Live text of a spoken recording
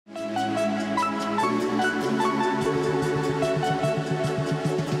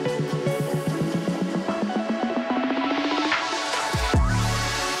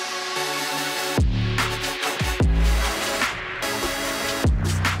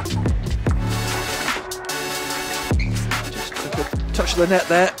touch of the net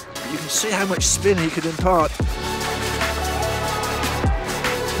there. You can see how much spin he could impart.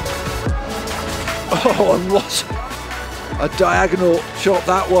 Oh, and what a diagonal shot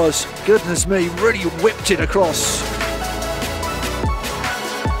that was. Goodness me, really whipped it across.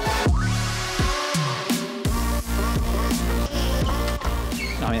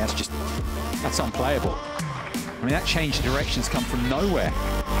 I mean, that's unplayable. I mean, that change of directions come from nowhere.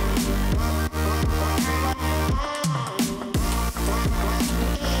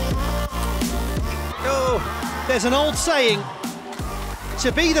 Oh, there's an old saying,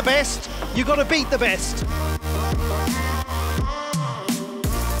 to be the best, you got to beat the best.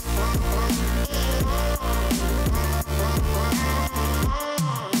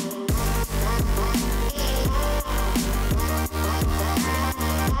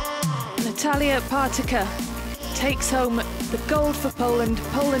 Natalia Partyka takes home the gold for Poland.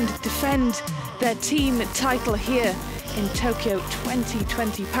 Poland defend their team title here in Tokyo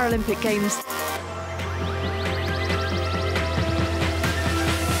 2020 Paralympic Games.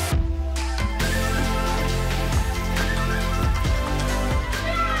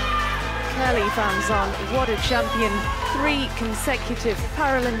 Kelly Van Zon, what a champion. 3 consecutive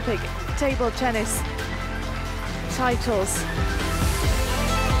Paralympic table tennis titles.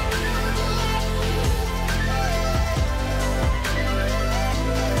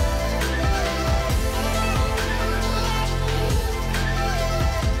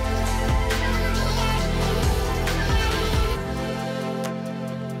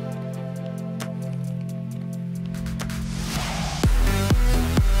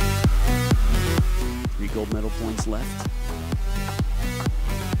 Gold medal points left.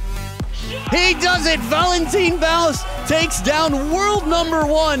 He does it! Valentin Baus takes down world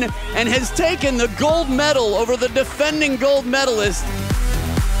 #1 and has taken the gold medal over the defending gold medalist.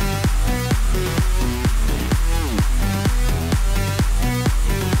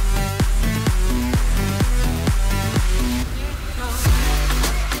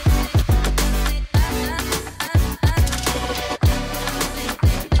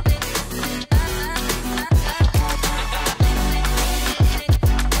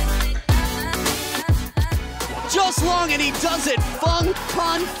 Just long, and he does it. Feng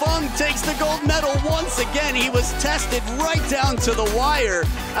Han Feng takes the gold medal once again. He was tested right down to the wire.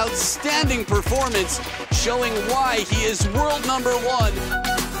 Outstanding performance, showing why he is world #1.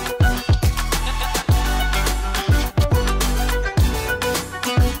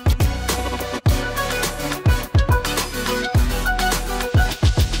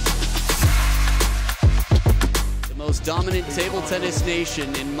 The most dominant table tennis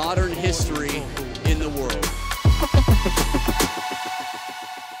nation in modern history in the world.